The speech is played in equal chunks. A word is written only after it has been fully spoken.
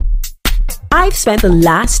I've spent the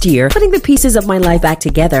last year putting the pieces of my life back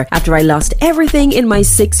together after I lost everything in my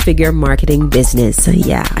six-figure marketing business.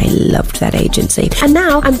 Yeah, I loved that agency. And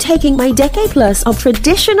now I'm taking my decade plus of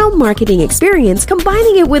traditional marketing experience,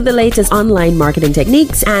 combining it with the latest online marketing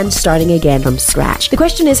techniques and starting again from scratch. The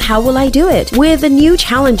question is, how will I do it? With the new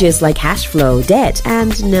challenges like cash flow, debt,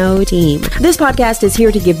 and no team. This podcast is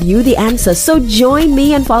here to give you the answer, so join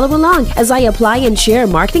me and follow along as I apply and share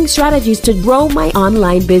marketing strategies to grow my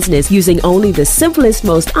online business using only the simplest,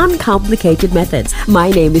 most uncomplicated methods. My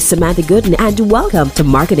name is Samantha Gooden, and welcome to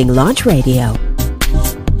Marketing Launch Radio.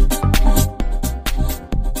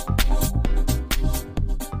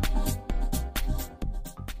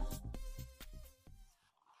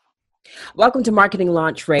 Welcome to Marketing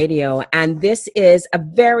Launch Radio, and this is a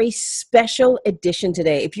very special edition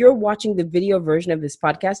today. If you're watching the video version of this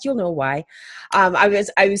podcast, you'll know why. I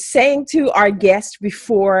was saying to our guest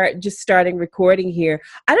before just starting recording here,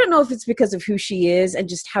 I don't know if it's because of who she is and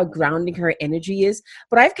just how grounding her energy is,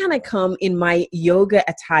 but I've kind of come in my yoga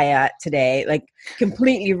attire today, like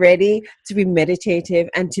completely ready to be meditative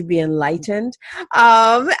and to be enlightened.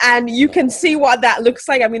 And you can see what that looks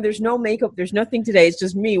like. I mean, there's no makeup, there's nothing today. It's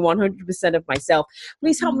just me, 100% of myself.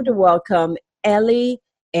 Please help me to welcome Ellie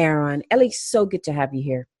Aaron. Ellie, so good to have you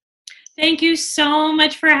here. Thank you so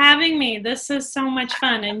much for having me. This is so much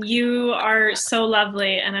fun, and you are so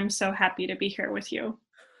lovely, and I'm so happy to be here with you.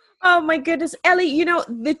 Oh my goodness, Ellie, you know,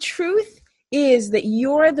 the truth is that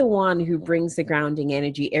you're the one who brings the grounding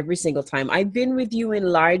energy every single time. I've been with you in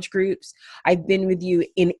large groups. I've been with you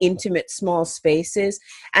in intimate, small spaces.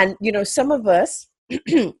 And, you know, some of us,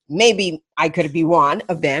 maybe I could be one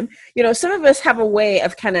of them, you know, some of us have a way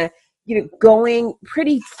of kind of, you know, going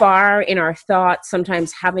pretty far in our thoughts,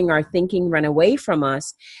 sometimes having our thinking run away from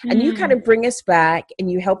us. And you kind of bring us back and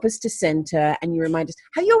you help us to center and you remind us.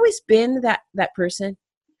 Have you always been that person?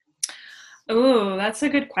 Oh, that's a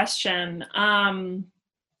good question.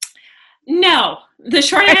 No, the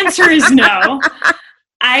short answer is no.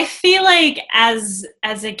 I feel like as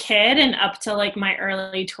a kid and up to like my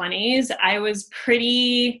early 20s, I was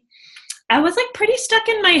pretty stuck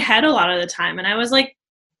in my head a lot of the time. And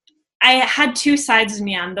I had two sides of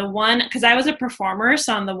me. On the one, because I was a performer,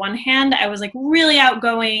 so on the one hand, I was like really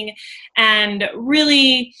outgoing and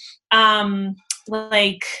really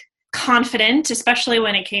like confident, especially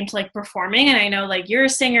when it came to like performing. And I know like you're a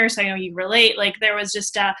singer, so I know you relate. Like there was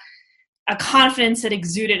just a confidence that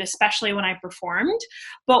exuded, especially when I performed.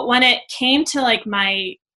 But when it came to like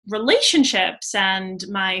my relationships and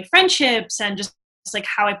my friendships and just like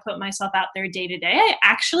how I put myself out there day to day, I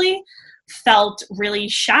actually felt really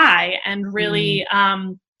shy and really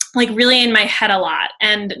like really in my head a lot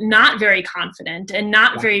and not very confident and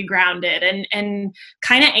not very grounded and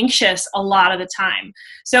kind of anxious a lot of the time.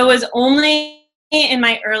 So it was only in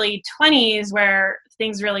my early 20s where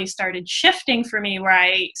things really started shifting for me, where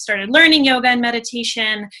I started learning yoga and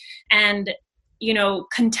meditation and, you know,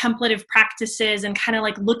 contemplative practices and kind of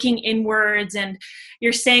like looking inwards. And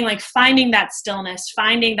you're saying like finding that stillness,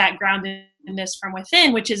 finding that groundedness from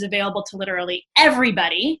within, which is available to literally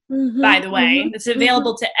everybody, by the way. It's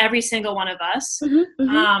available to every single one of us.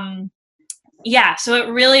 Yeah, so it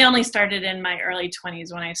really only started in my early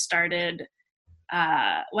 20s when I started,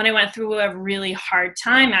 when I went through a really hard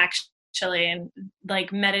time actually, and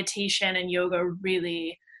like meditation and yoga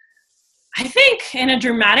really, I think in a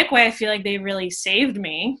dramatic way, I feel like they really saved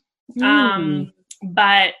me.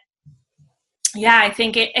 But yeah, I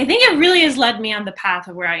think it really has led me on the path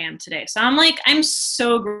of where I am today. So I'm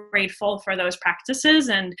so grateful for those practices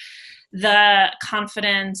and the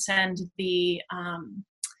confidence and the,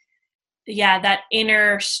 that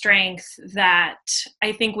inner strength that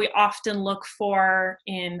I think we often look for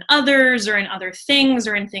in others or in other things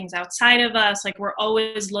or in things outside of us. Like we're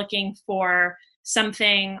always looking for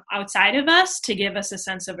something outside of us to give us a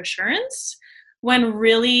sense of assurance, when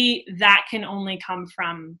really that can only come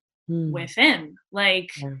from within.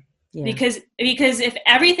 Like, because if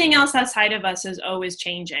everything else outside of us is always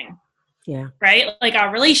changing, right? Like our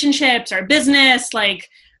relationships, our business, like,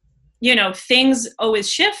 you know, things always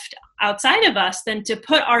shift outside of us, then to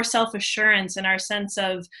put our self-assurance and our sense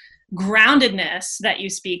of groundedness that you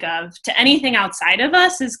speak of to anything outside of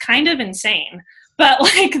us is kind of insane. But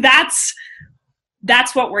like,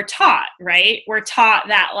 that's what we're taught, right? We're taught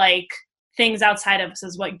that like things outside of us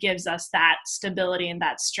is what gives us that stability and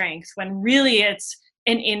that strength, when really it's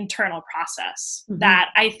an internal process that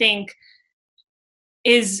I think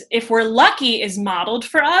is, if we're lucky, is modeled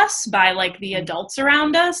for us by like the adults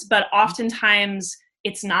around us, but oftentimes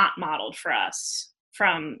it's not modeled for us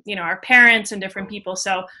from, you know, our parents and different people.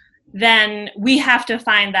 So then we have to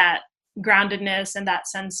find that groundedness and that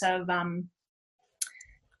sense of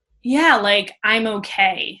yeah, like I'm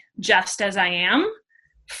okay just as I am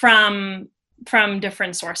from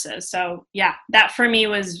different sources. So yeah, that for me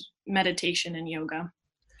was meditation and yoga.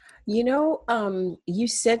 You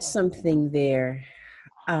said something there,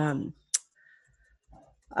 um,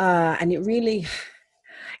 and it really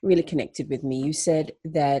connected with me. You said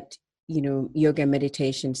that, yoga and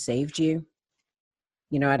meditation saved you,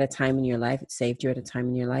 at a time in your life. It saved you at a time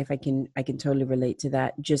in your life. I can totally relate to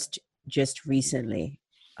that. Just recently,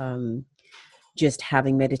 um, just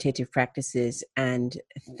having meditative practices and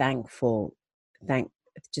thankful, thank,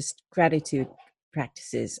 just gratitude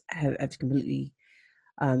practices have completely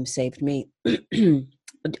saved me.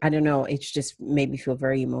 I don't know. It's just made me feel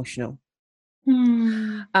very emotional.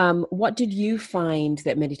 Hmm. What did you find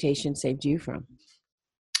that meditation saved you from?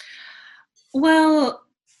 Well,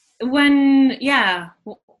 when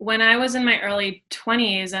I was in my early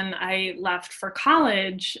 20s and I left for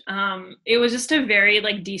college, it was just a very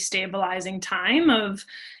like destabilizing time of,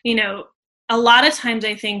 you know, a lot of times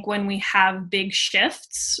I think when we have big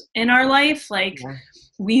shifts in our life, like Yeah.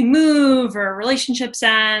 we move or relationships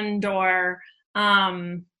end or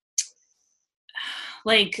um,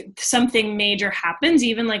 like something major happens,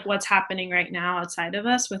 even like what's happening right now outside of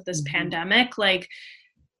us with this Hmm. pandemic, like,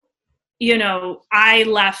 you know, I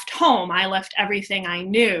left home, I left everything I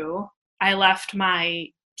knew, I left my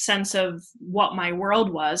sense of what my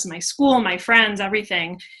world was, my school, my friends,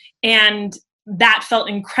 everything. And that felt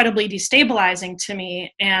incredibly destabilizing to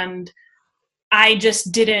me. And I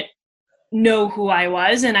just didn't know who I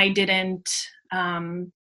was. And I didn't,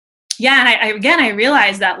 yeah. And I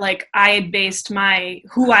realized that like I had based my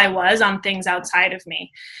who I was on things outside of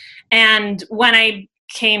me. And when I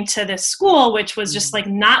came to this school, which was just like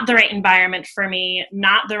not the right environment for me,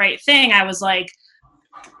 not the right thing, I was like,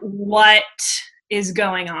 what is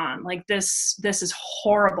going on? Like this is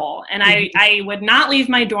horrible. And Hmm. I would not leave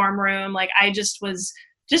my dorm room. Like I just was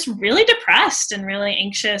just really depressed and really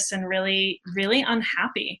anxious and really, really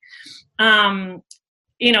unhappy. Um,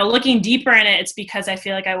 you know, looking deeper in it, it's because I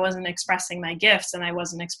feel like I wasn't expressing my gifts and I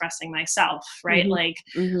wasn't expressing myself, right? Hmm. Like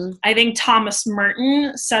Hmm. I think Thomas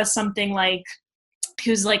Merton says something like, he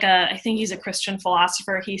was like I think he's a Christian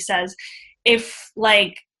philosopher. He says, if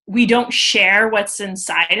like we don't share what's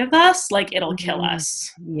inside of us, like it'll kill Hmm.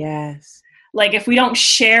 us. Yes. Like if we don't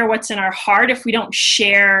share what's in our heart, if we don't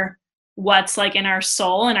share what's like in our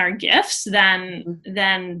soul and our gifts, then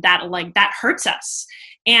that like that hurts us.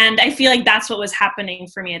 And I feel like that's what was happening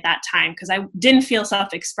for me at that time because I didn't feel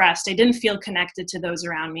self-expressed. I didn't feel connected to those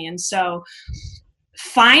around me. And so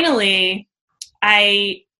finally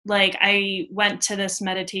I went to this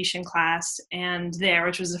meditation class and there,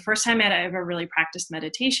 which was the first time I ever really practiced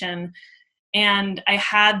meditation. And I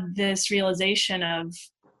had this realization of,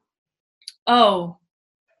 oh,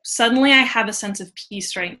 suddenly I have a sense of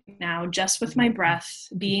peace right now, just with my Hmm. breath,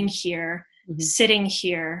 being here, Hmm. sitting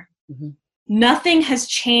here. Hmm. Nothing has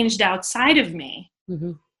changed outside of me.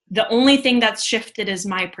 Hmm. The only thing that's shifted is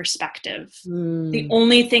my perspective. The Mm.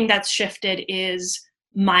 only thing that's shifted is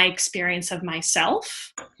my experience of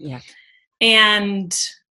myself Yeah. and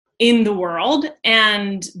in the world.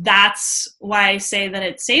 And that's why I say that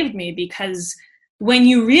it saved me, because when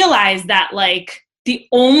you realize that like the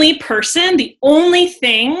only person, the only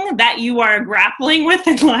thing that you are grappling with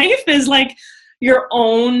in life is like your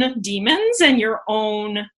own demons and your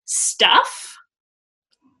own stuff,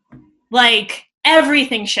 like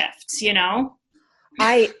everything shifts, you know?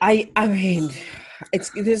 I mean,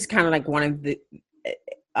 this is kind of like one of the.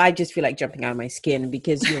 I just feel like jumping out of my skin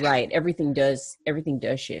because you're right. Everything does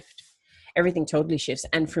shift. Everything totally shifts.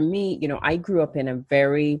 And for me, I grew up in a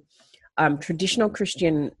very traditional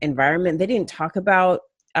Christian environment. They didn't talk about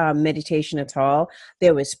meditation at all.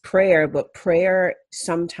 There was prayer, but prayer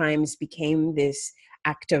sometimes became this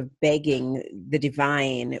act of begging the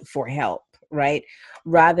divine for help, right?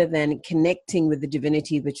 Rather than connecting with the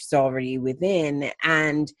divinity which is already within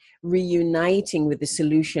and reuniting with the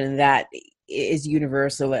solution that is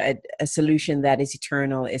universal, a solution that is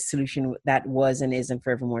eternal, a solution that was and is and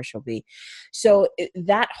forevermore shall be. So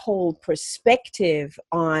that whole perspective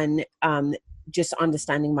on just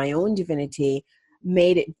understanding my own divinity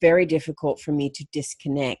made it very difficult for me to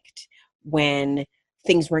disconnect when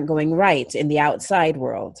things weren't going right in the outside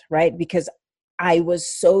world, right? Because I was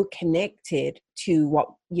so connected to what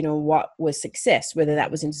was success, whether that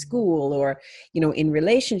was in school or, in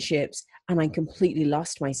relationships. And I completely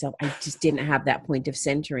lost myself. I just didn't have that point of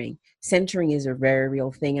centering. Centering is a very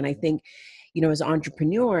real thing. And I think, as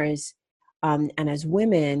entrepreneurs, and as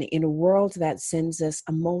women in a world that sends us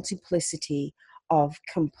a multiplicity of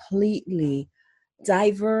completely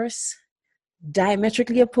diverse,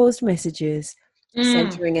 diametrically opposed messages,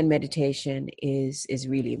 centering and meditation is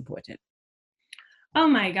really important. Oh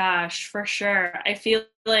my gosh, for sure. I feel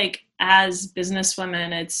like as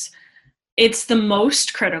businesswomen, it's the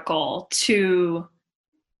most critical to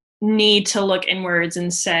need to look inwards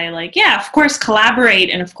and say, like, yeah, of course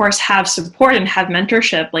collaborate, and of course have support and have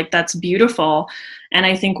mentorship. Like, that's beautiful. And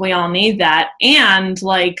I think we all need that. And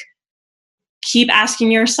like, keep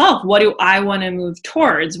asking yourself, what do I want to move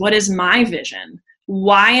towards? What is my vision?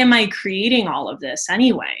 Why am I creating all of this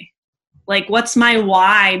anyway? Like, what's my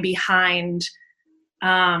why behind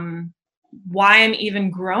why I'm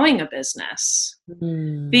even growing a business?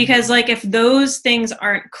 Because like, if those things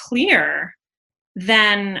aren't clear,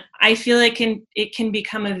 then I feel like it can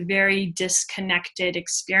become a very disconnected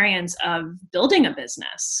experience of building a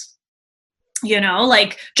business. You know,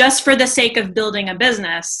 like, just for the sake of building a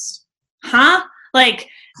business, like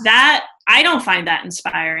that, I don't find that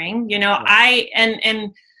inspiring. You know,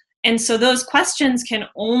 and so those questions can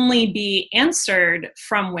only be answered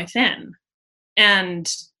from within.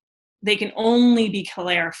 And they can only be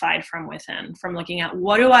clarified from within, from looking at,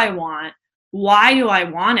 what do I want? Why do I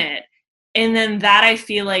want it? And then that, I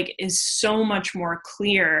feel like, is so much more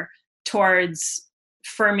clear towards,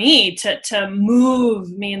 for me, to move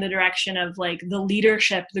me in the direction of like the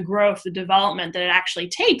leadership, the growth, the development that it actually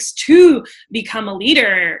takes to become a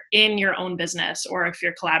leader in your own business, or if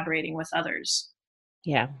you're collaborating with others.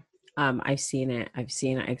 Yeah. I've seen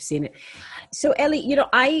it. So Ellie, you know,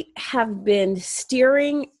 I have been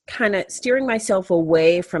steering myself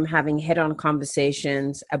away from having head-on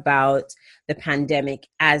conversations about the pandemic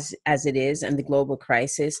as it is, and the global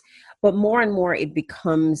crisis. But more and more it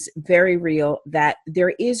becomes very real that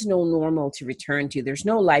there is no normal to return to. There's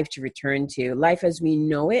no life to return to. Life as we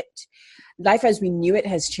knew it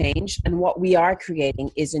has changed. And what we are creating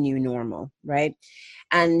is a new normal, right?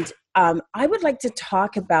 And I would like to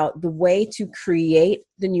talk about the way to create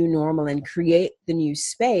the new normal and create the new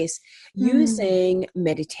space using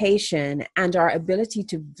meditation and our ability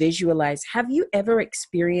to visualize. Have you ever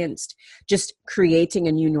experienced just creating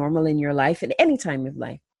a new normal in your life at any time of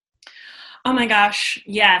life? Oh my gosh,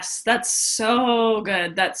 yes, that's so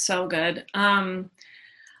good. Well,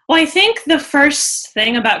 I think the first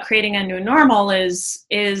thing about creating a new normal is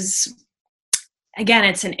again,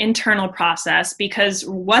 it's an internal process, because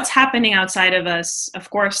what's happening outside of us, of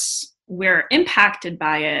course, we're impacted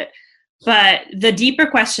by it. But the deeper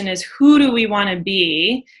question is, who do we want to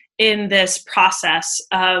be in this process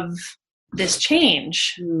of this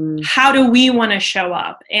change? How do we want to show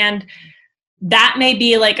up? And that may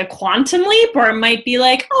be like a quantum leap, or it might be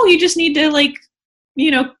like, oh, you just need to, like,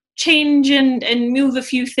 you know, change and move a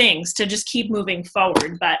few things to just keep moving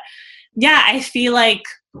forward. But yeah, I feel like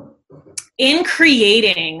in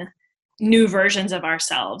creating new versions of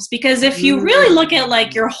ourselves, because if you really look at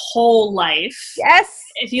like your whole life,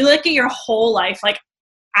 if you look at your whole life, like,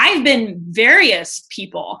 I've been various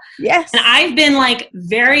people, and I've been like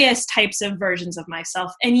various types of versions of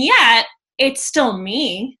myself, and yet it's still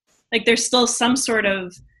me. Like, there's still some sort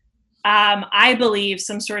of I believe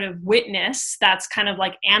some sort of witness that's kind of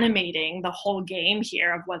like animating the whole game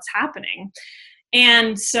here of what's happening.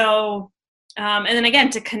 And so and then again,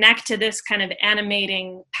 to connect to this kind of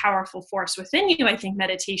animating, powerful force within you, I think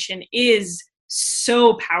meditation is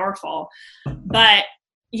so powerful. But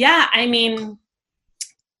yeah, I mean,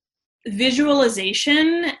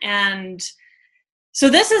 visualization. And so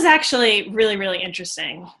this is actually really, really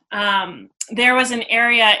interesting. There was an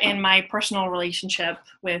area in my personal relationship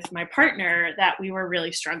with my partner that we were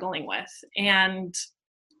really struggling with. And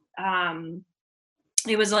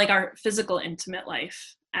it was like our physical, intimate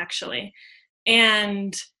life, actually.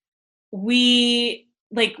 And we'd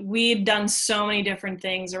done so many different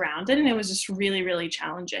things around it, and it was just really, really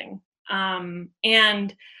challenging.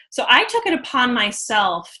 And so I took it upon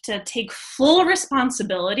myself to take full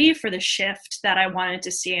responsibility for the shift that I wanted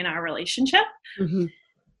to see in our relationship.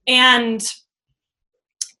 And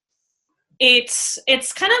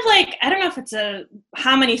it's kind of like, I don't know if it's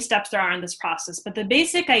how many steps there are in this process, but the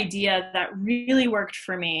basic idea that really worked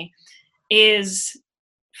for me is,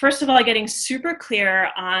 first of all, getting super clear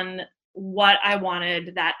on what I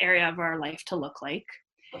wanted that area of our life to look like,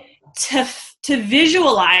 to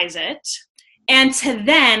visualize it, and to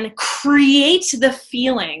then create the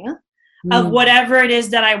feeling of whatever it is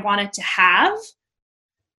that I wanted to have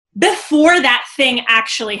before that thing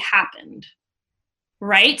actually happened,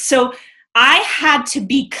 right? So I had to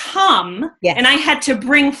become, and I had to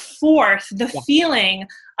bring forth the feeling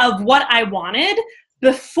of what I wanted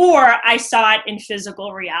before I saw it in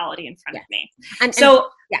physical reality in front of me. And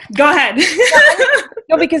go ahead.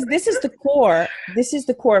 No, because this is the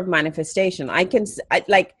core of manifestation.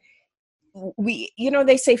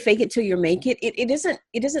 they say fake it till you make it. It isn't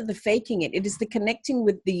the faking it. It is the connecting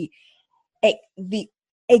with the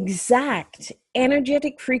exact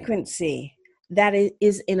energetic frequency that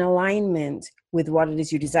is in alignment with what it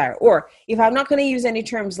is you desire. Or if I'm not going to use any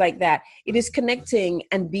terms like that, it is connecting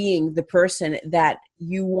and being the person that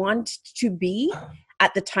you want to be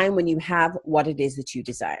at the time when you have what it is that you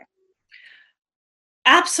desire.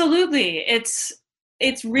 Absolutely.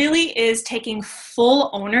 It really is taking full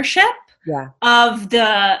ownership of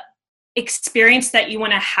the experience that you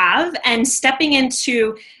want to have and stepping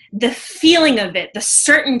into the feeling of it, the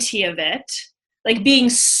certainty of it, like being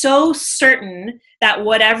so certain that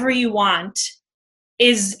whatever you want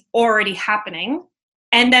is already happening,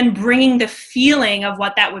 and then bringing the feeling of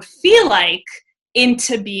what that would feel like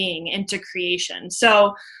into being, into creation.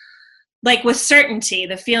 So like with certainty,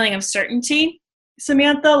 the feeling of certainty,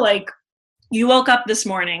 Samantha, like you woke up this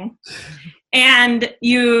morning and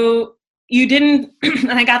you didn't,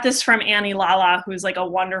 and I got this from Annie Lala, who's like a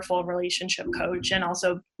wonderful relationship coach. And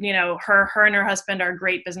also, her and her husband are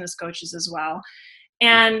great business coaches as well.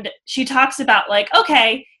 And she talks about like,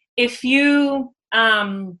 okay, if you,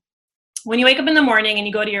 when you wake up in the morning and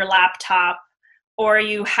you go to your laptop or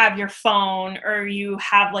you have your phone or you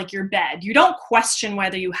have like your bed, you don't question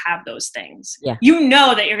whether you have those things. Yeah. You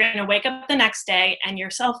know that you're going to wake up the next day and your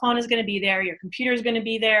cell phone is going to be there. Your computer is going to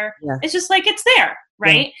be there. Yeah. It's just like, it's there.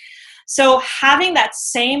 Right. Yeah. So having that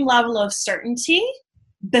same level of certainty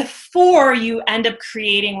before you end up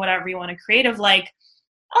creating whatever you want to create, of like,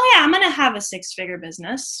 oh yeah, I'm going to have a 6-figure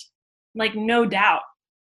business. Like, no doubt.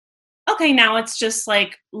 Okay, now it's just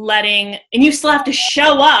like letting, and you still have to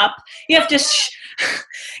show up. You have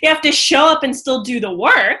to show up and still do the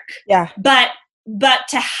work. Yeah. But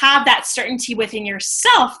to have that certainty within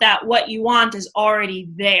yourself that what you want is already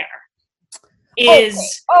there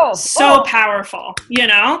is so powerful,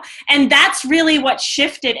 and that's really what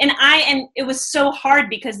shifted. And it was so hard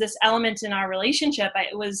because this element in our relationship,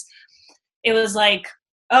 it was like,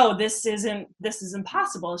 oh, this is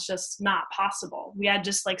impossible. It's just not possible. We had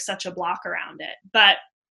just like such a block around it. But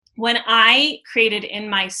when I created in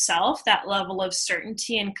myself that level of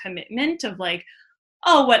certainty and commitment of like,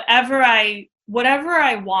 oh, whatever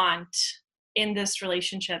I want in this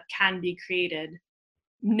relationship can be created,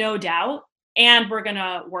 no doubt. And we're going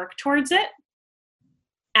to work towards it.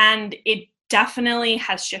 And it definitely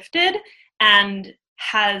has shifted and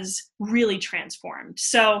has really transformed.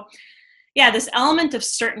 So yeah, this element of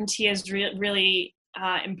certainty is really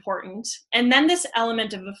important. And then this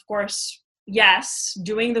element of course, yes,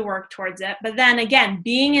 doing the work towards it, but then again,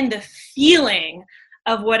 being in the feeling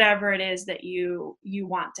of whatever it is that you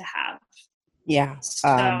want to have. Yeah.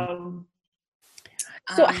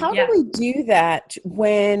 So how do we do that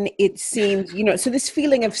when it seems, so this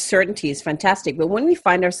feeling of certainty is fantastic, but when we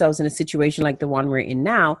find ourselves in a situation like the one we're in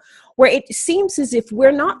now, where it seems as if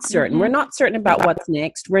we're not certain, we're not certain about what's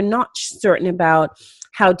next, we're not certain about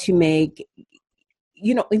how to make,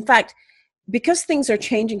 in fact, because things are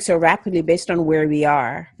changing so rapidly based on where we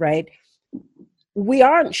are, right? We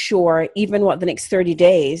aren't sure even what the next 30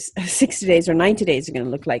 days, 60 days, or 90 days are going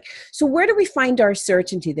to look like. So where do we find our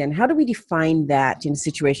certainty then? How do we define that in a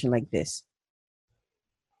situation like this?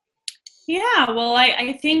 Yeah, well,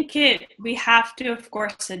 I think we have to, of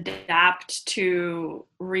course, adapt to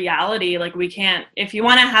reality. Like we can't, if you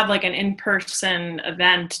want to have like an in-person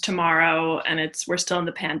event tomorrow and we're still in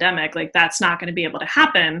the pandemic, like that's not going to be able to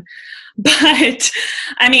happen. But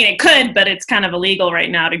I mean, it could, but it's kind of illegal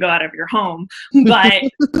right now to go out of your home. But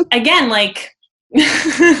again, like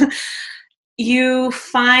you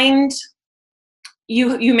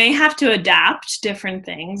may have to adapt different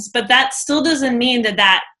things, but that still doesn't mean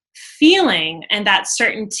that feeling and that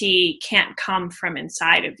certainty can't come from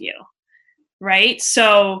inside of you, right?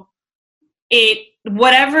 So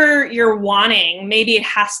whatever you're wanting, maybe it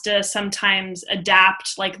has to sometimes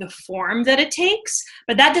adapt like the form that it takes,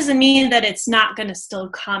 but that doesn't mean that it's not going to still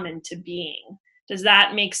come into being. Does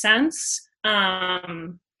that make sense?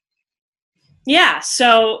 Yeah.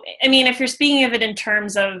 So, I mean, if you're speaking of it in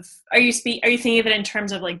terms of, are you thinking of it in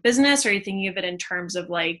terms of like business, or are you thinking of it in terms of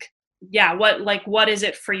like, what is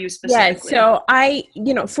it for you specifically?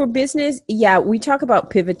 Yeah, so for business, we talk about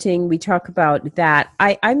pivoting. We talk about that.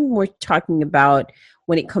 I'm more talking about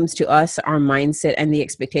when it comes to us, our mindset and the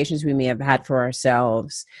expectations we may have had for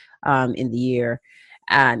ourselves in the year,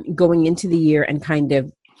 and going into the year and kind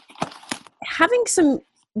of having some,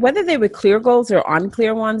 whether they were clear goals or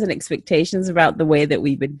unclear ones and expectations about the way that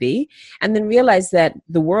we would be, and then realize that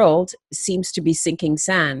the world seems to be sinking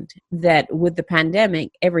sand, that with the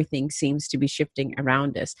pandemic, everything seems to be shifting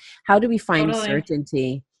around us. How do we find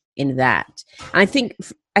certainty in that? And I think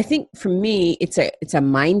I think for me, it's a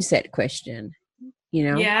mindset question, you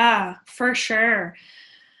know? Yeah, for sure.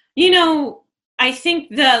 You know, I think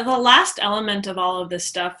the last element of all of this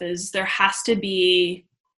stuff is there has to be,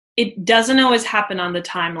 it doesn't always happen on the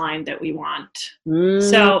timeline that we want.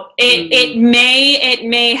 So it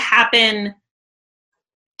may happen,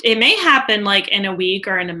 it may happen like in a week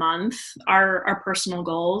or in a month, our personal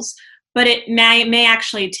goals, but it may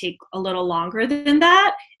actually take a little longer than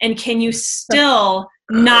that. And can you still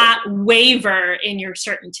not waver in your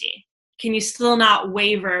certainty? Can you still not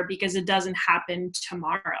waver because it doesn't happen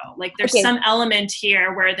tomorrow? Like there's some element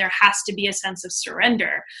here where there has to be a sense of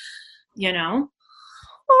surrender, you know?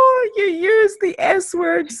 Oh, you use the S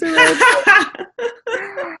word, surrender.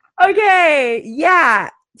 Okay, yeah.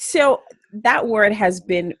 So that word has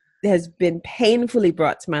been painfully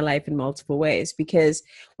brought to my life in multiple ways, because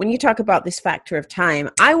when you talk about this factor of time,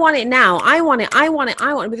 I want it now, I want it.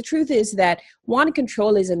 But the truth is that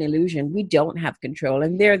control is an illusion. We don't have control.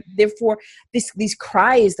 And therefore these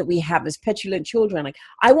cries that we have as petulant children, like,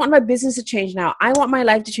 I want my business to change now. I want my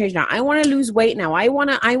life to change now. I want to lose weight now. I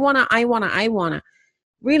want to.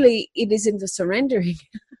 Really, it is in the surrendering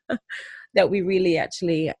that we really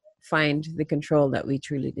actually find the control that we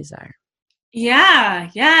truly desire. Yeah.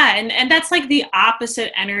 And that's like the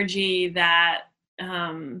opposite energy that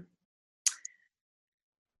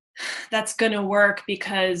that's going to work,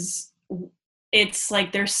 because it's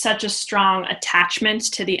like there's such a strong attachment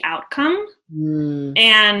to the outcome.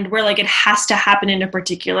 And we're like, it has to happen in a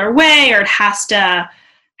particular way, or it has to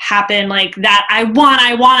happen like that. I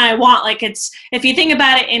want. Like, it's, if you think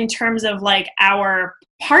about it in terms of like our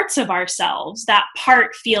parts of ourselves, that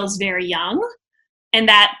part feels very young. And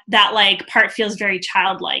that like part feels very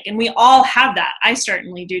childlike. And we all have that. I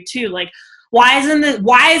certainly do too. Like, why isn't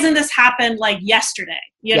this happened like yesterday?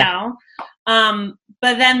 You know?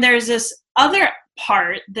 But then there's this other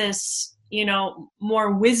part, this, you know,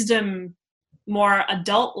 more wisdom, more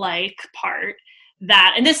adult-like part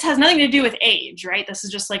that, and this has nothing to do with age, right? This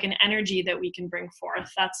is just like an energy that we can bring forth.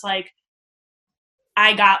 That's like,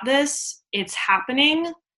 I got this, it's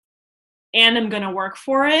happening, and I'm going to work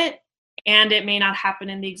for it. And it may not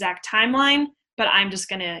happen in the exact timeline, but I'm just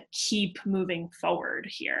going to keep moving forward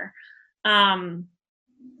here. And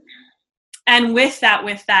with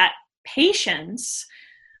that patience,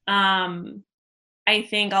 I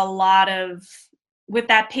think a lot of, with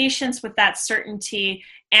that patience, with that certainty,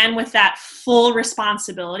 and with that full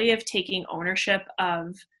responsibility of taking ownership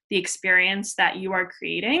of the experience that you are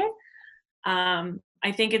creating, I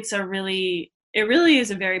think it really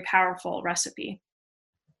is a very powerful recipe.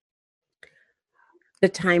 The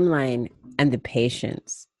timeline and the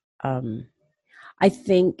patience. I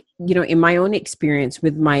think, you know, in my own experience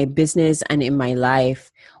with my business and in my life,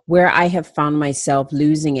 where I have found myself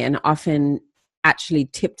losing it and often actually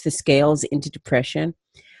tipped the scales into depression,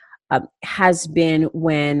 has been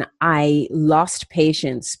when I lost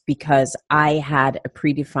patience because I had a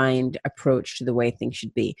predefined approach to the way things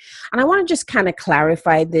should be. And I want to just kind of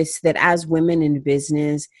clarify this, that as women in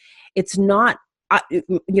business, it's not,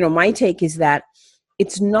 you know, my take is that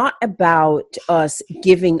it's not about us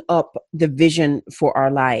giving up the vision for our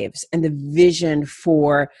lives and the vision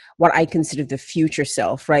for what I consider the future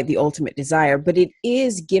self, right? The ultimate desire, but it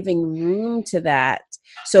is giving room to that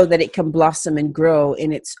so that it can blossom and grow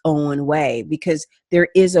in its own way, because there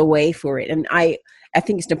is a way for it. And I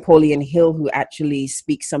think it's Napoleon Hill who actually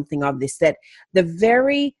speaks something of this, that the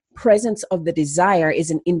very presence of the desire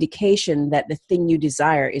is an indication that the thing you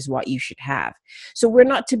desire is what you should have. So we're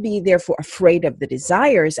not to be therefore afraid of the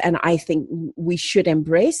desires, and I think we should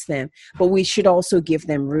embrace them, but we should also give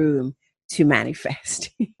them room to manifest.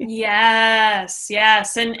 Yes.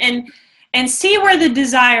 And see where the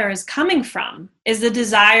desire is coming from. Is the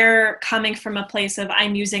desire coming from a place of,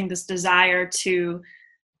 I'm using this desire to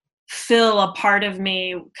fill a part of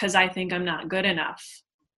me because I think I'm not good enough?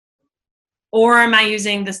 Or am I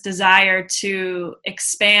using this desire to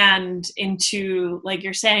expand into, like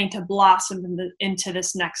you're saying, to blossom into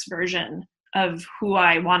this next version of who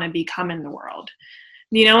I want to become in the world?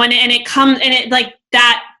 You know, and it comes, and it, like,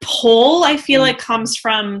 that pull, I feel like, comes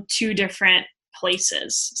from two different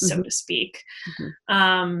places, so to speak.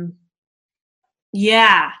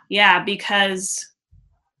 Yeah, because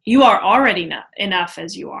you are already enough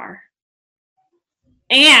as you are.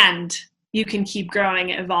 And you can keep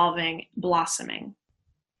growing, evolving, blossoming.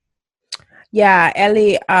 Yeah,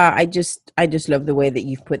 Ellie, I just love the way that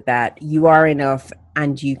you've put that. You are enough,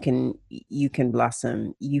 and you can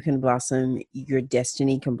blossom. You can blossom. Your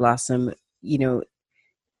destiny can blossom. You know,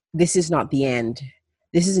 this is not the end.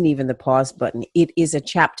 This isn't even the pause button. It is a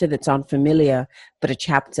chapter that's unfamiliar, but a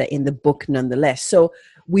chapter in the book nonetheless. So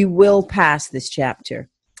we will pass this chapter.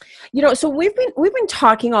 So we've been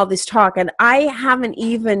talking all this talk, and I haven't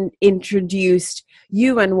even introduced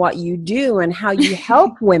you and what you do and how you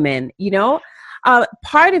help women.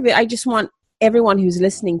 Part of it, I just want everyone who's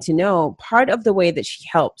listening to know, part of the way that she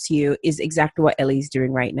helps you is exactly what Ellie's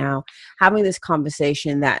doing right now, having this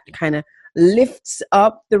conversation that kind of lifts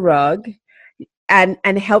up the rug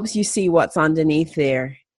and helps you see what's underneath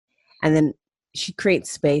there. And then she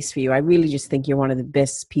creates space for you. I really just think you're one of the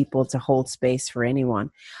best people to hold space for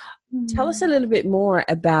anyone. Tell us a little bit more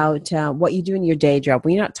about what you do in your day job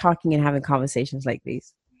when you're not talking and having conversations like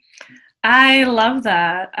these. I love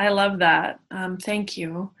that. Thank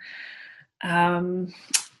you. I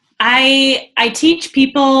teach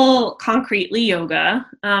people concretely yoga,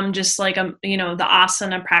 just like, the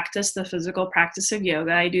asana practice, the physical practice of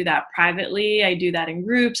yoga. I do that privately. I do that in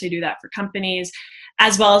groups. I do that for companies,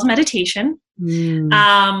 as well as meditation.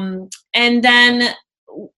 And then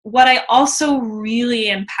what I also really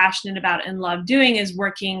am passionate about and love doing is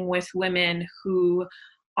working with women who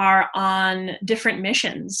are on different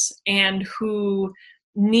missions and who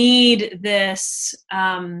need this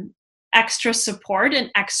extra support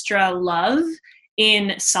and extra love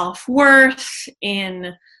in self-worth,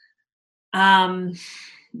 in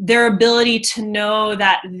their ability to know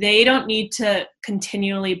that they don't need to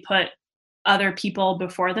continually put other people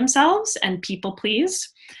before themselves and people please.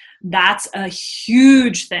 That's a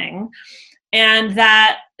huge thing. And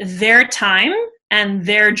that their time and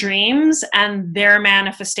their dreams and their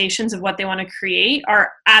manifestations of what they want to create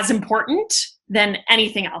are as important than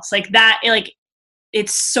anything else. Like that,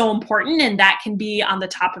 it's so important, and that can be on the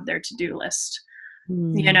top of their to-do list,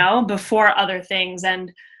 before other things.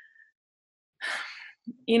 And,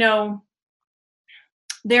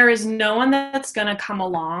 there is no one that's going to come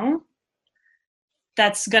along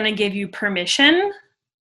that's going to give you permission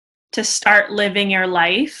to start living your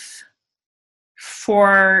life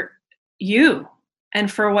for you and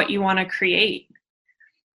for what you want to create.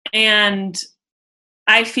 And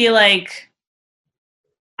I feel like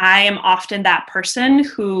I am often that person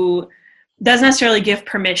who doesn't necessarily give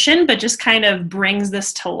permission, but just kind of brings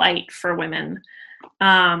this to light for women.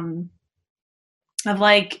 Of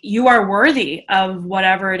like, you are worthy of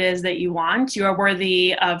whatever it is that you want. You are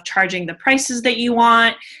worthy of charging the prices that you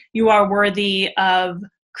want. You are worthy of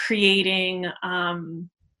creating,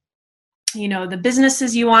 the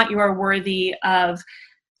businesses you want. You are worthy of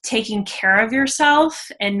taking care of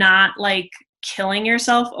yourself and not like killing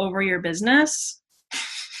yourself over your business.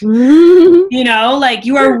 You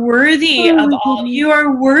are worthy of all, you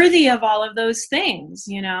are worthy of all of those things,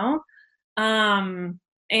 and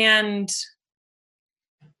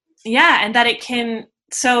that it can,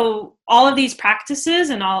 so all of these practices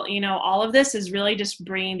and all of this is really just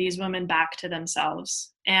bringing these women back to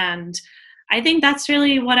themselves. And I think that's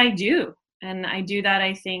really what I do. And I do that,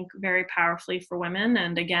 I think, very powerfully for women,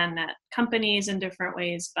 and again, at companies in different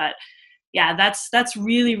ways. But yeah, that's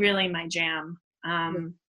really, really my jam.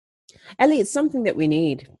 Ellie, it's something that we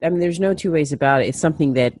need. I mean, there's no two ways about it. It's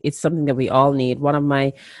something that we all need. One of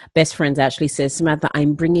my best friends actually says, Samantha,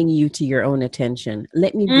 I'm bringing you to your own attention.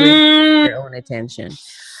 Let me bring you to your own attention.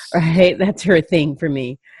 Right? That's her thing for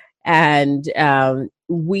me. And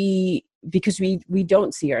because we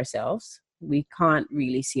don't see ourselves, we can't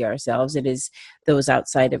really see ourselves. It is those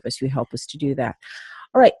outside of us who help us to do that.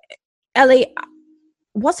 All right, Ellie,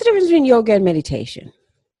 what's the difference between yoga and meditation?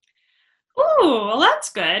 Oh, well, that's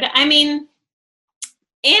good. I mean,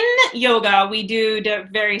 in yoga, we do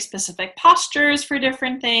very specific postures for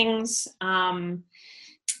different things.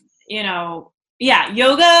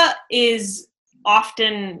 Yoga is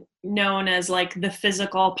often known as like the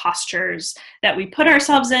physical postures that we put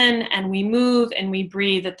ourselves in, and we move and we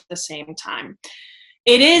breathe at the same time.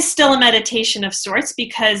 It is still a meditation of sorts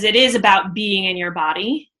because it is about being in your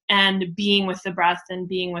body and being with the breath and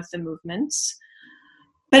being with the movements.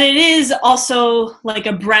 But it is also like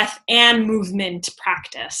a breath and movement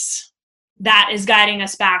practice that is guiding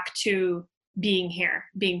us back to being here,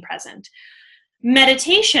 being present.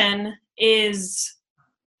 Meditation is,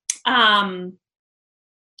 in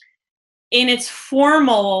its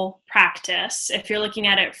formal practice, if you're looking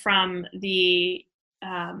at it from the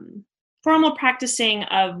formal practicing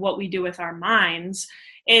of what we do with our minds,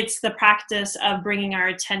 it's the practice of bringing our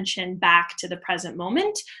attention back to the present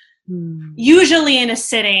moment. Usually in a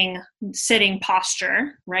sitting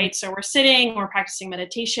posture, right? So we're sitting, we're practicing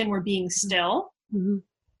meditation, we're being still,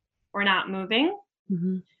 we're not moving.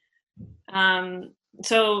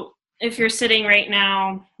 So if you're sitting right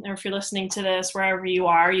now, or if you're listening to this, wherever you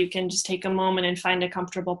are, you can just take a moment and find a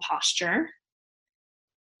comfortable posture.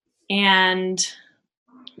 And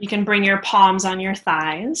You can bring your palms on your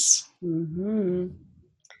thighs. Mm-hmm.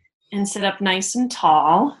 And sit up nice and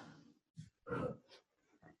tall.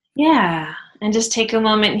 Yeah. And just take a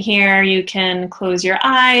moment here. You can close your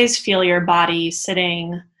eyes, feel your body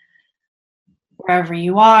sitting wherever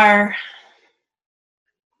you are.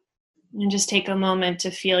 And just take a moment to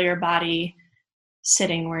feel your body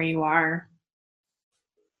sitting where you are.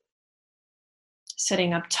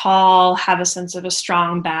 Sitting up tall, have a sense of a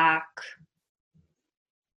strong back,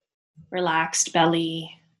 relaxed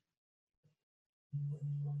belly.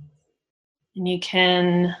 And you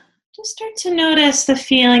can just start to notice the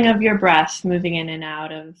feeling of your breath moving in and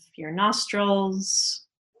out of your nostrils.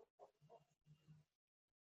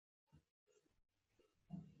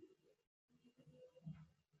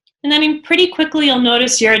 And then pretty quickly you'll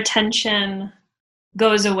notice your attention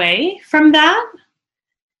goes away from that.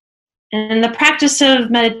 And in the practice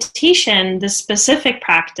of meditation, the specific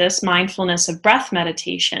practice, mindfulness of breath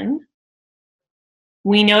meditation,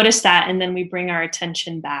 we notice that and then we bring our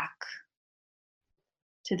attention back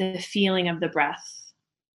to the feeling of the breath.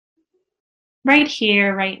 Right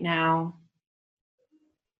here, right now.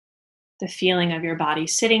 The feeling of your body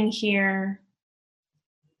sitting here.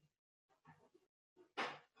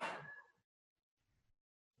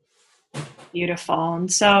 Beautiful.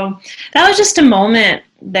 And so that was just a moment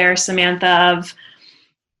there, Samantha, of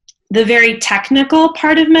the very technical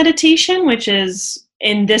part of meditation, which is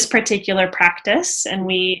in this particular practice, and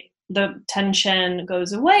the tension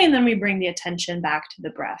goes away and then we bring the attention back to the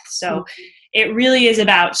breath. So it really is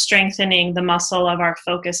about strengthening the muscle of our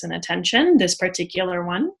focus and attention, this particular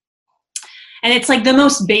one. And it's like the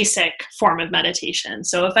most basic form of meditation.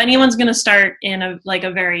 So if anyone's going to start in a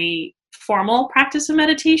very formal practice of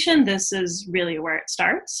meditation, this is really where it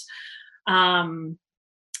starts.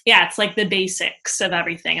 It's like the basics of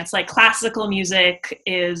everything. It's like classical music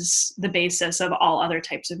is the basis of all other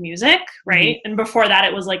types of music, right? Mm-hmm. And before that,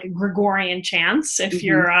 it was like Gregorian chants. If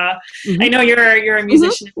you're, I know you're a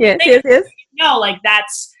musician. Mm-hmm. Yes. No, like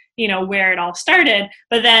that's, where it all started.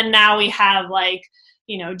 But then now we have like,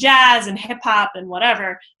 jazz and hip hop and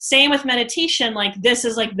whatever. Same with meditation. Like this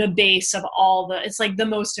is like the base of it's like the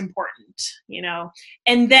most important,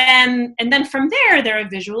 and then from there are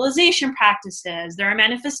visualization practices, there are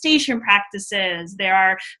manifestation practices, there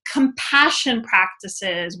are compassion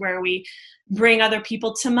practices where we bring other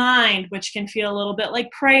people to mind, which can feel a little bit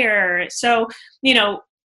like prayer. So,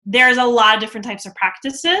 there's a lot of different types of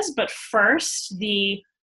practices, but first, the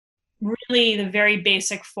very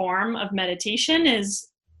basic form of meditation is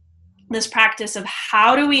this practice of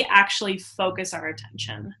how do we actually focus our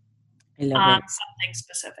attention on something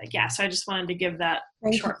specific. Yeah. So I just wanted to give that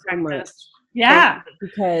short practice. Yeah.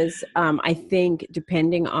 Because I think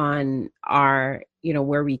depending on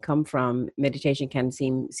where we come from, meditation can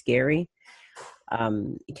seem scary.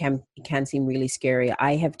 It can seem really scary.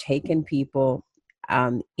 I have taken people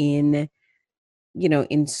in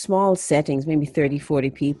small settings, maybe 30, 40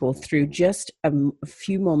 people, through just a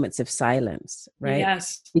few moments of silence, right?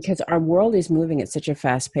 Yes. Because our world is moving at such a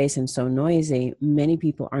fast pace and so noisy, many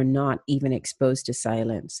people are not even exposed to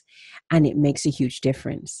silence. And it makes a huge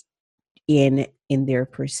difference in their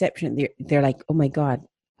perception. They're like, oh my God,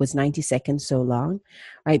 was 90 seconds so long?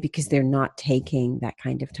 Right? Because they're not taking that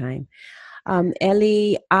kind of time.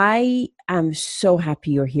 Ellie, I am so happy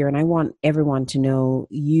you're here, and I want everyone to know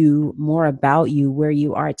more about you, where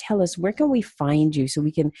you are. Tell us, where can we find you so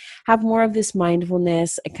we can have more of this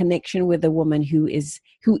mindfulness, a connection with a woman who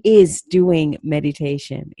is doing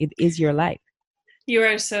meditation? It is your life. You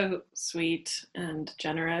are so sweet and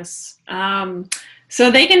generous. So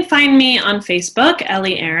they can find me on Facebook,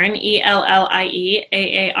 Ellie Aaron, ELLIEAARON.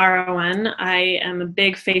 I am a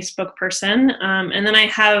big Facebook person. And then I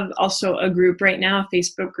have also a group right now, a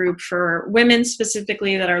Facebook group for women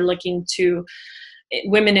specifically that are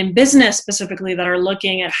women in business specifically that are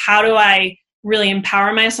looking at how do I really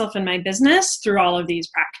empower myself in my business through all of these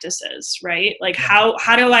practices, right? Like how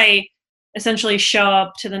do I essentially show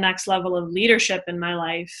up to the next level of leadership in my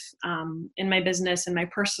life, in my business, in my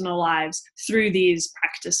personal lives through these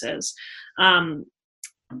practices. And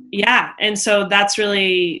so that's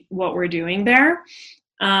really what we're doing there.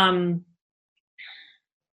 But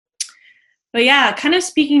kind of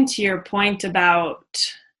speaking to your point about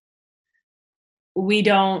we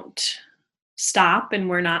don't stop and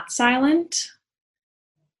we're not silent.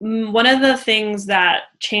 One of the things that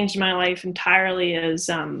changed my life entirely is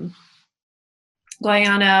going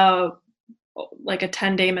on a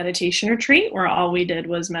 10-day meditation retreat where all we did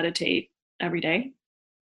was meditate every day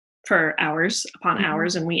for hours upon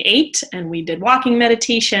hours, and we ate and we did walking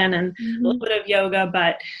meditation and a little bit of yoga,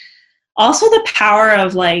 but also the power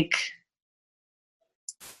of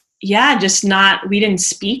just we didn't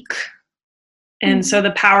speak. And so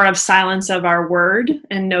the power of silence of our word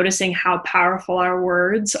and noticing how powerful our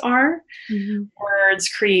words are. Words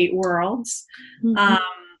create worlds.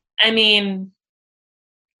 I mean,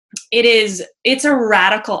 it's a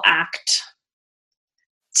radical act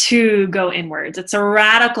to go inwards. It's a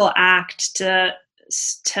radical act to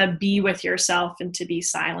be with yourself and to be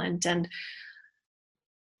silent. And,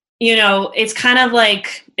 you know, it's kind of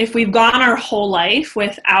like if we've gone our whole life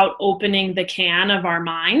without opening the can of our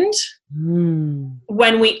mind,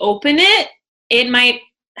 when we open it, it might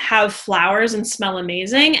have flowers and smell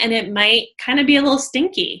amazing, and it might kind of be a little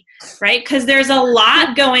stinky, right? Because there's a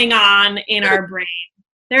lot going on in our brain.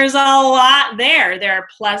 There's a lot there. There are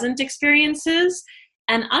pleasant experiences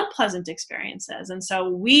and unpleasant experiences. And so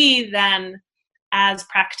we then, as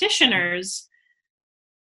practitioners,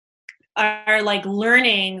 are like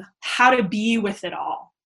learning how to be with it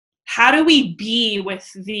all. How do we be with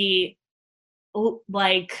the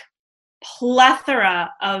like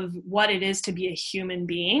plethora of what it is to be a human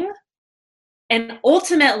being, and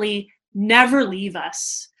ultimately never leave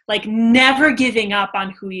us, like never giving up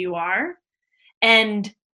on who you are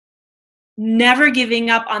and never giving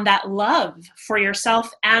up on that love for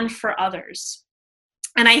yourself and for others.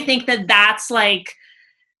 And I think that that's like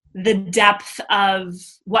the depth of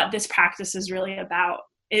what this practice is really about,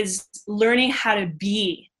 is learning how to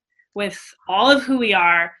be with all of who we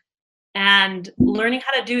are and learning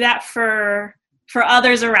how to do that for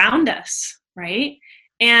others around us, right?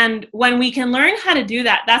 And when we can learn how to do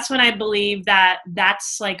that, that's when I believe that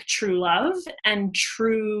that's like true love and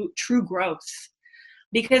true growth.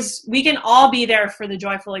 Because we can all be there for the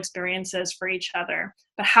joyful experiences for each other,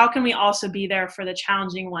 but how can we also be there for the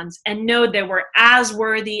challenging ones and know that we're as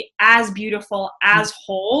worthy, as beautiful, as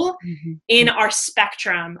whole in our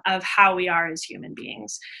spectrum of how we are as human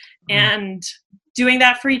beings, and doing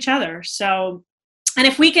that for each other. So, and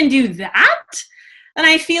if we can do that, then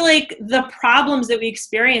I feel like the problems that we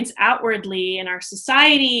experience outwardly in our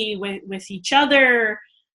society, with each other,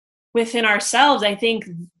 within ourselves, I think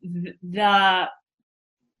that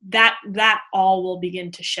all will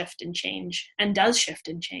begin to shift and change, and does shift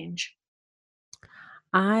and change.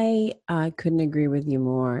 I couldn't agree with you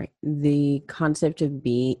more. The concept of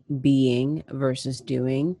being versus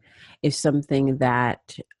doing is something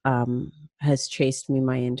that has chased me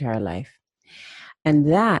my entire life.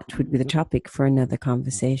 And that would be the topic for another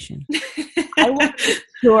conversation. I want to make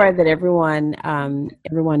sure that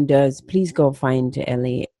everyone does. Please go find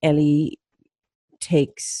Ellie. Ellie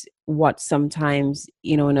takes what sometimes,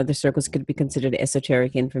 in other circles could be considered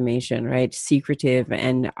esoteric information, right? Secretive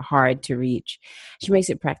and hard to reach. She makes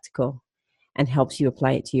it practical and helps you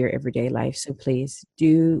apply it to your everyday life. So please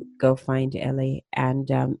do go find Ellie, and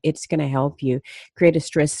it's going to help you create a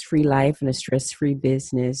stress-free life and a stress-free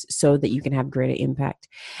business so that you can have greater impact.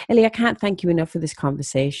 Ellie, I can't thank you enough for this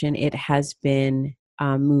conversation. It has been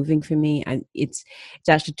moving for me, and it's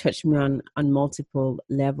actually touched me on multiple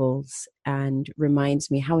levels, and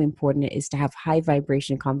reminds me how important it is to have high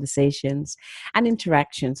vibration conversations and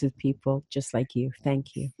interactions with people just like you.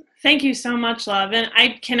 Thank you. Thank you so much, love. And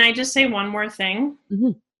can I just say one more thing?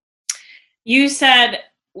 You said,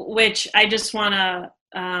 which I just want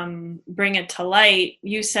to bring it to light.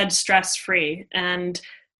 You said stress-free, and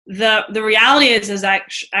the reality is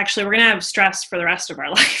actually we're going to have stress for the rest of our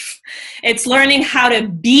life. It's learning how to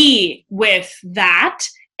be with that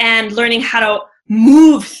and learning how to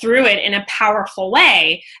move through it in a powerful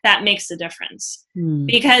way that makes a difference.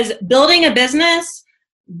 Because building a business,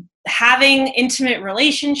 having intimate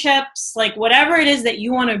relationships, like whatever it is that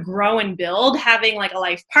you want to grow and build, having like a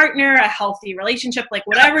life partner, a healthy relationship, like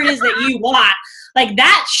whatever it is that you want, like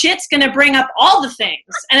that shit's going to bring up all the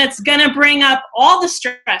things, and it's going to bring up all the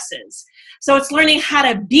stresses. So it's learning how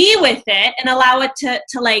to be with it and allow it to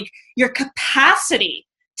like your capacity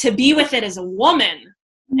to be with it as a woman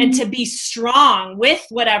and to be strong with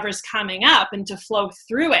whatever's coming up and to flow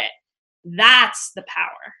through it. That's the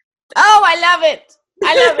power. Oh, I love it.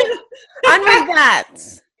 I love it. On with that.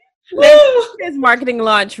 This is Marketing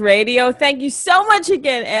Launch Radio. Thank you so much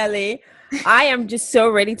again, Ellie. I am just so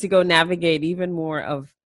ready to go navigate even more of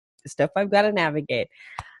the stuff I've got to navigate.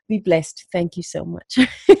 Be blessed. Thank you so much.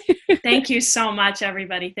 Thank you so much,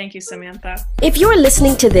 everybody. Thank you, Samantha. If you're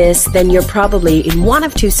listening to this, then you're probably in one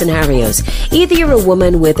of two scenarios. Either you're a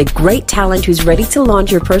woman with a great talent who's ready to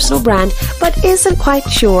launch your personal brand, but isn't quite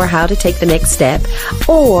sure how to take the next step,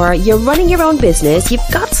 or you're running your own business, you've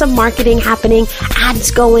got some marketing happening, ads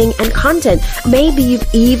going, and content. Maybe you've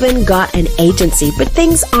even got an agency, but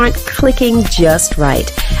things aren't clicking just right,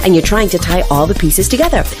 and you're trying to tie all the pieces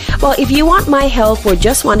together. Well, if you want my help or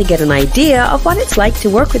just want want to get an idea of what it's like to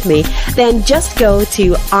work with me, then just go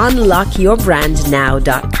to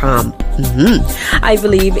unlockyourbrandnow.com. I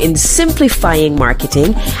believe in simplifying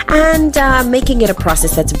marketing and making it a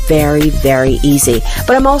process that's very, very easy.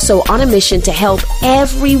 But I'm also on a mission to help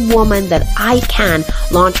every woman that I can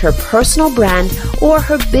launch her personal brand or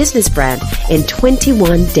her business brand in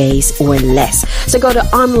 21 days or less. So go to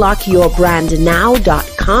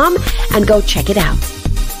unlockyourbrandnow.com and go check it out.